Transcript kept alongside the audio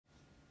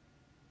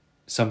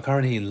So I'm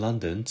currently in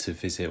London to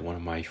visit one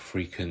of my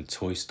frequent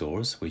toy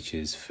stores, which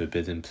is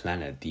Forbidden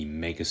Planet, the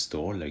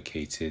Megastore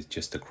located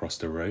just across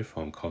the road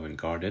from Covent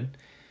Garden.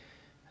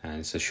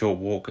 And it's a short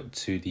walk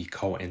to the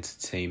Cult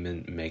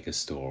Entertainment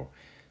Megastore.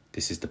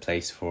 This is the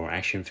place for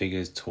action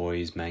figures,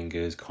 toys,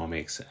 mangas,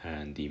 comics,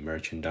 and the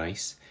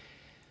merchandise.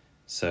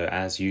 So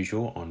as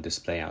usual, on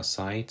display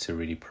outside to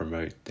really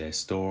promote their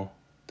store,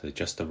 the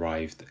just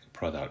arrived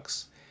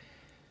products.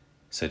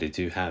 So they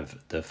do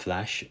have the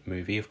Flash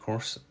movie, of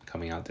course,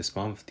 coming out this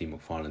month, the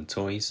McFarlane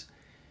toys.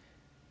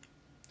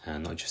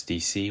 And not just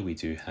DC, we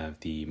do have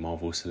the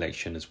Marvel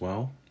selection as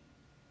well.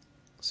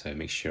 So a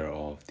mixture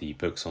of the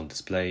books on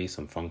display,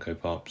 some Funko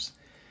Pops,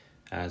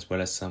 as well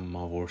as some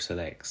Marvel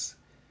selects.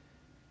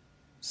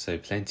 So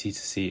plenty to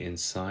see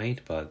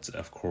inside, but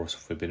of course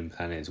Forbidden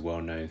Planet is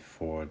well known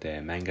for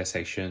their manga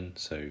section.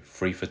 So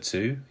 3 for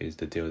 2 is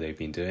the deal they've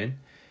been doing.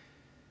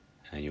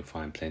 And you'll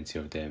find plenty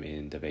of them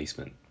in the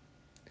basement.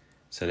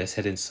 So let's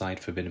head inside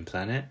Forbidden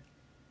Planet.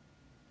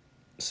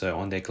 So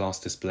on their glass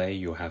display,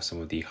 you'll have some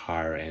of the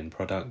higher end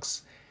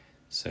products.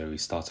 So we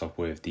start off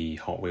with the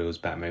Hot Wheels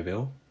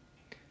Batmobile.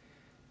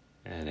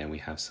 And then we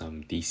have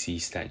some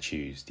DC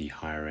statues, the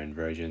higher end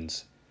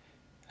versions.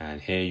 And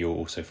here you'll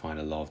also find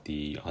a lot of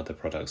the other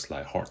products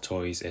like Hot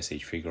Toys,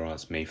 SH Figure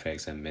Arts,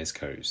 Mafex and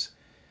Mezcos.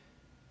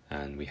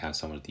 And we have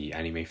some of the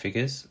anime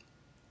figures,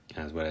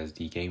 as well as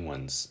the game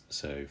ones.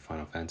 So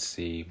Final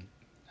Fantasy,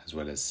 as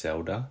well as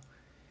Zelda.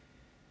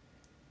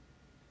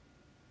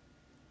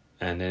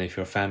 And then if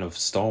you're a fan of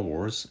Star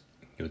Wars,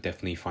 you'll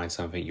definitely find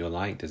something you'll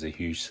like. There's a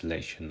huge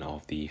selection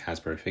of the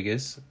Hasbro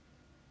figures.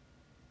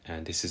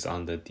 And this is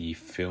under the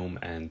film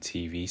and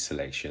TV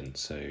selection.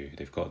 So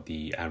they've got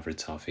the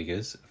Avatar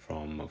figures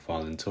from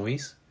McFarlane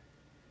Toys.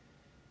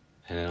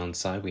 And then on the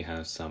side we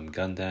have some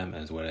Gundam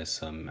as well as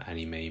some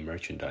anime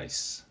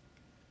merchandise.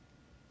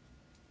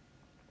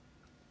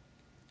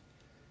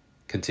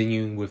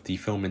 Continuing with the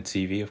film and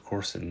TV, of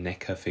course,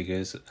 NECA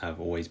figures have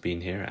always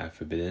been here at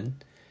Forbidden.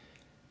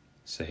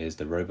 So here's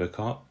the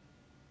Robocop,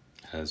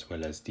 as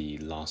well as the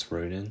Last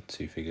Ronin,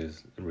 two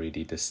figures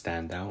really the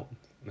standout,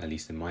 at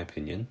least in my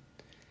opinion.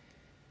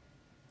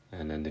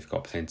 And then they've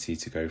got plenty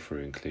to go through,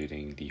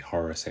 including the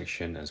horror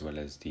section, as well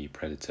as the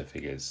Predator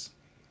figures.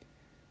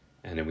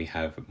 And then we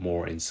have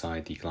more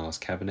inside the glass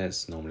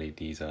cabinets. Normally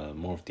these are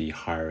more of the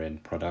higher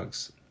end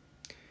products,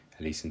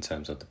 at least in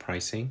terms of the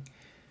pricing.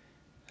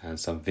 And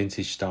some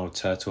vintage style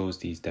turtles.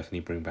 These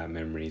definitely bring back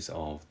memories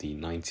of the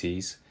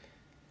 90s.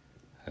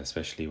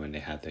 Especially when they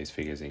had those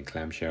figures in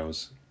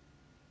clamshells.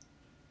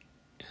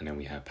 And then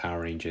we have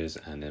Power Rangers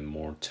and then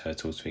more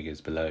Turtles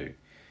figures below.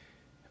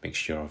 A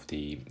mixture of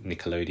the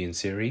Nickelodeon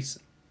series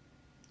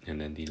and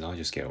then the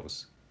larger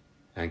scales.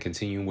 And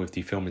continuing with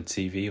the film and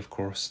TV, of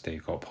course,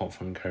 they've got Pop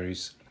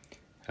Funkos.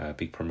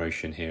 Big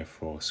promotion here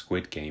for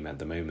Squid Game at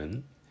the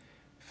moment.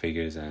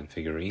 Figures and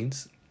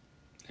figurines.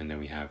 And then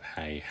we have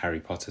a Harry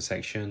Potter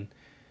section.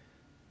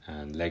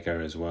 And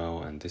Lego as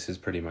well, and this is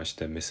pretty much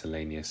the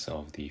miscellaneous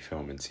of the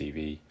film and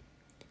TV.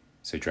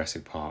 So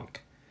Jurassic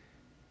Park,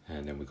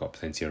 and then we got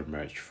plenty of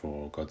merch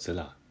for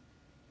Godzilla.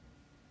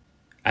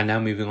 And now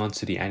moving on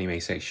to the anime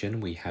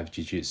section, we have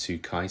Jujutsu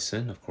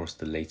Kaisen, of course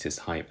the latest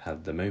hype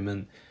at the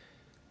moment,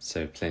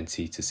 so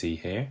plenty to see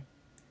here.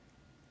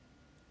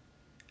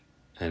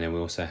 And then we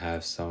also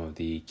have some of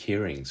the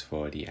keyrings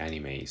for the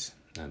animes,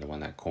 and the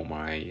one that caught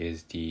my eye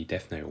is the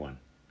Death Note one.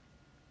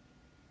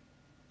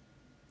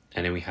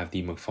 And then we have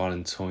the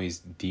McFarlane Toys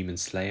Demon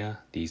Slayer.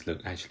 These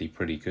look actually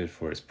pretty good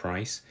for its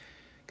price,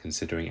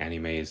 considering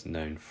anime is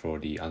known for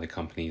the other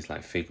companies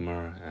like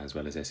Figma as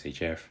well as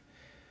SHF.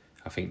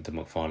 I think the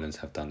McFarlanes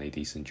have done a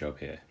decent job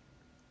here.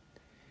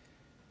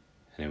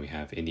 And then we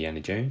have Indiana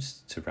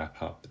Jones to wrap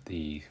up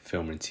the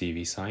film and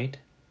TV side.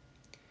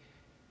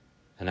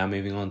 And now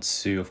moving on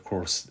to, of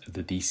course,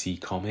 the DC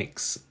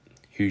Comics.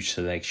 Huge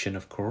selection,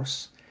 of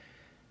course.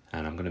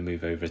 And I'm going to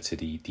move over to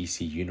the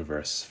DC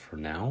Universe for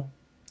now.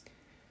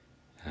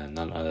 And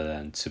none other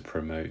than to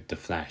promote The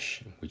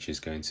Flash, which is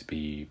going to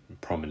be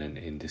prominent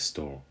in this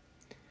store.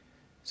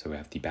 So we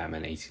have the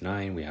Batman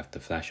 89, we have the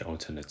Flash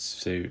alternate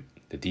suit,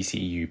 the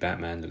DCEU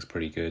Batman looks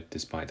pretty good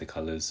despite the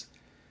colours.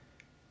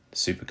 The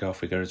Supergirl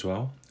figure as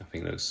well, I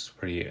think looks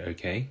pretty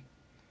okay.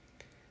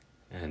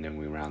 And then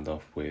we round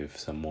off with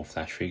some more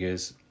Flash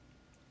figures.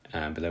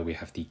 And below we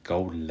have the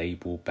Gold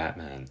Label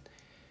Batman,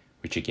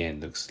 which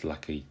again looks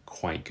like a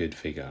quite good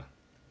figure.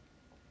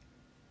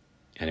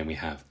 And then we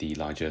have the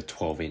larger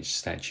 12-inch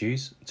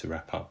statues to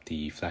wrap up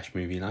the Flash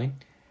movie line.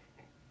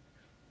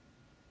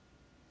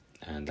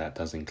 And that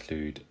does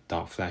include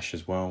Dark Flash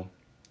as well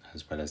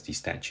as the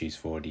statues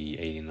for the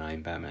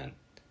 89 Batman.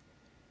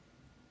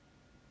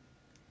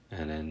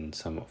 And then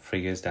some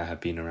figures that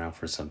have been around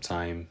for some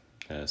time,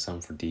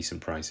 some for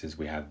decent prices.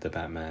 We have the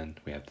Batman,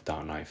 we have the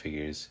Dark Knight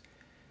figures.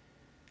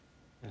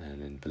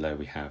 And then below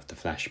we have the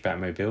Flash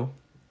Batmobile,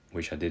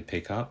 which I did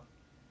pick up.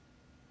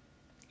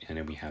 And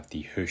then we have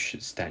the Hush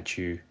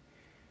statue.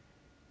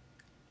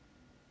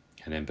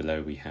 And then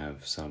below we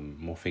have some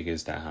more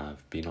figures that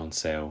have been on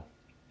sale.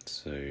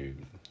 So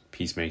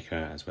Peacemaker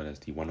as well as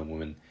the Wonder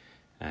Woman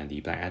and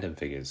the Black Adam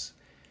figures.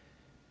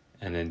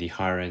 And then the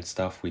higher end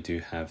stuff, we do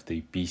have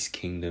the Beast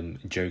Kingdom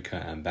Joker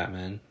and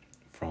Batman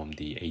from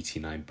the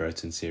 89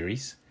 Burton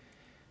series,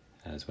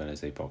 as well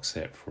as a box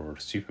set for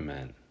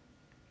Superman.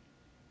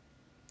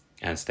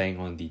 And staying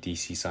on the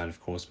DC side,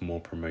 of course, more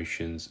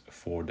promotions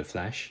for The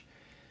Flash,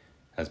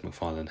 as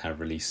McFarlane have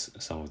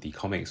released some of the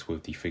comics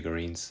with the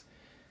figurines.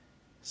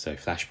 So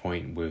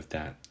Flashpoint with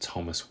that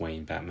Thomas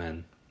Wayne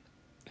Batman,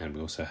 and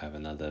we also have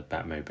another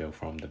Batmobile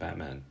from the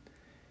Batman.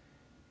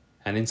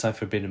 And inside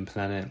Forbidden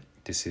Planet,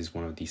 this is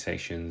one of the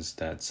sections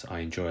that I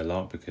enjoy a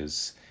lot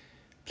because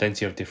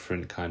plenty of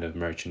different kind of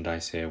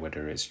merchandise here,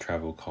 whether it's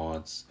travel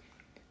cards,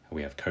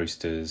 we have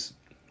coasters,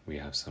 we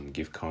have some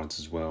gift cards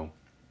as well,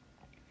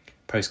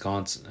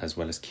 postcards, as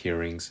well as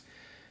keyrings.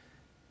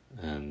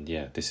 And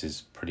yeah, this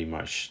is pretty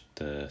much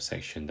the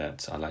section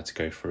that I like to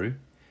go through.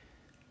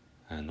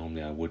 And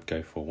normally I would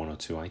go for 1 or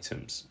 2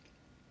 items.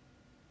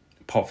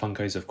 Pop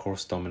Funkos, of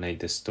course, dominate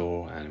this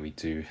store, and we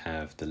do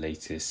have the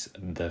latest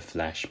The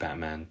Flash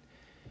Batman,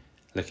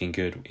 looking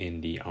good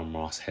in the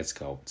unmasked head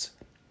sculpt.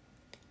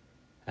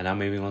 And now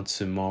moving on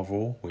to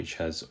Marvel, which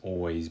has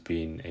always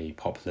been a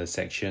popular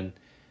section.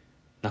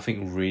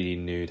 Nothing really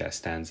new that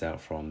stands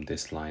out from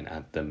this line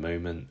at the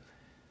moment,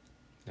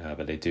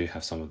 but they do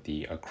have some of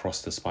the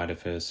Across the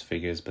Spider-Verse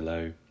figures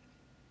below,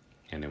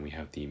 and then we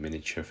have the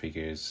miniature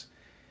figures,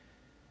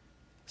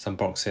 some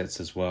box sets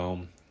as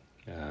well,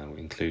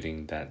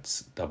 including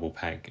that double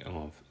pack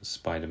of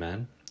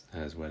Spider-Man,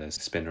 as well as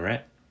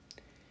Spinneret.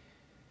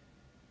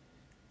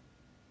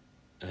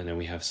 And then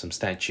we have some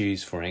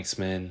statues for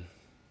X-Men,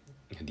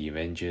 the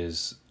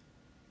Avengers,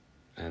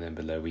 and then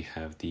below we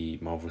have the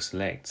Marvel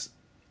Select.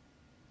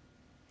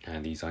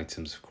 And these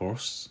items, of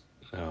course,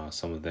 are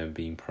some of them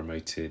being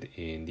promoted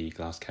in the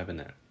glass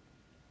cabinet.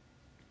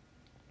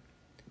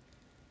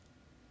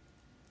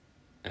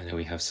 And then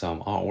we have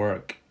some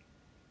artwork,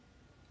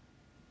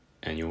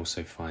 and you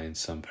also find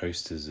some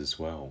posters as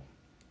well.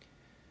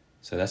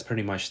 So that's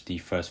pretty much the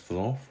first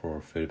floor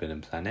for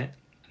Forbidden Planet.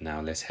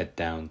 Now let's head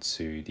down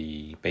to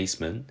the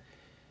basement,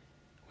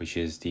 which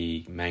is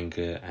the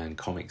manga and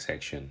comic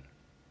section.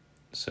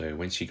 So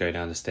once you go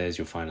down the stairs,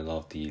 you'll find a lot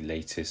of the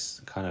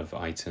latest kind of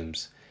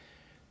items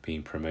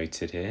being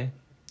promoted here,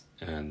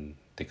 and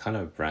they're kind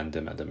of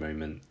random at the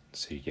moment.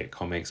 So you get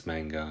comics,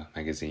 manga,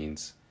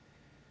 magazines,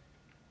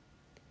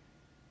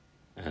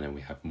 and then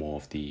we have more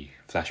of the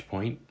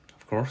Flashpoint,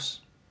 of course,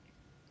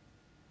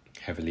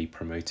 heavily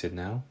promoted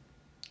now.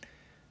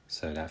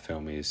 So that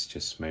film is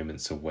just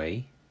moments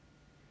away.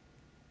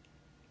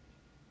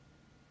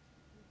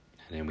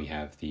 And then we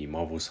have the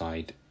Marvel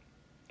side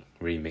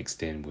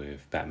remixed in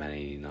with Batman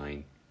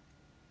 89.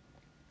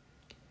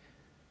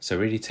 So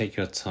really take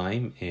your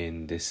time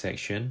in this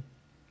section,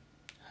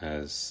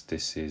 as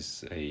this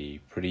is a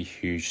pretty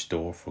huge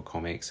store for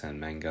comics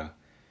and manga,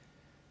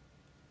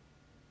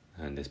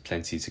 and there's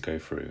plenty to go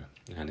through,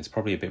 and it's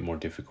probably a bit more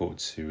difficult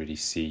to really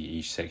see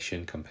each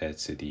section compared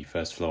to the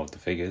first floor of the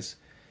figures,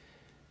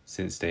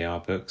 since they are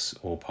books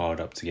all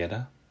piled up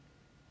together.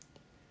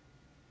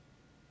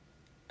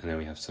 And then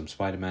we have some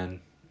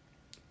Spider-Man,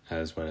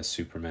 as well as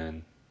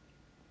Superman.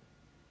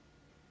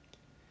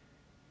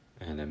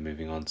 And then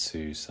moving on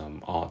to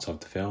some art of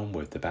the film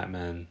with the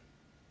Batman.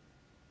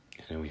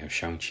 And then we have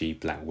Shang-Chi,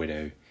 Black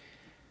Widow,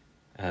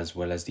 as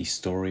well as the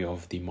story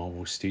of the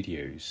Marvel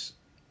Studios.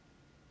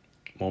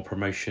 More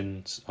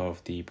promotions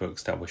of the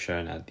books that were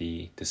shown at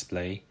the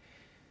display.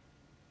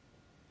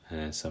 And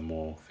then some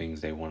more things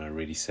they want to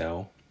really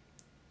sell.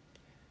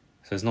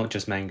 So it's not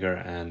just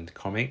manga and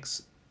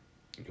comics.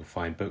 You'll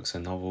find books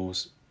and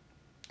novels,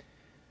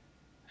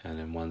 and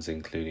then ones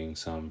including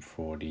some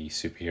for the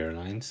superhero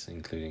lines,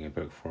 including a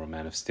book for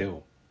Man of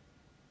Steel.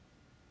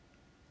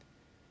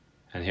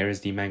 And here is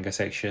the manga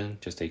section,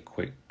 just a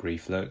quick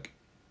brief look.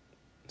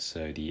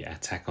 So the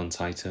Attack on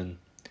Titan,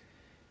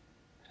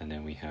 and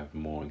then we have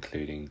more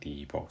including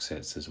the box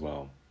sets as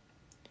well.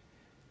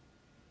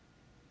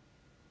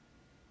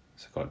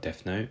 So I've got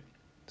Death Note.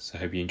 So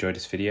I hope you enjoyed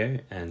this video,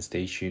 and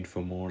stay tuned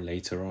for more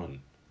later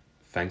on.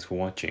 Thanks for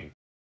watching.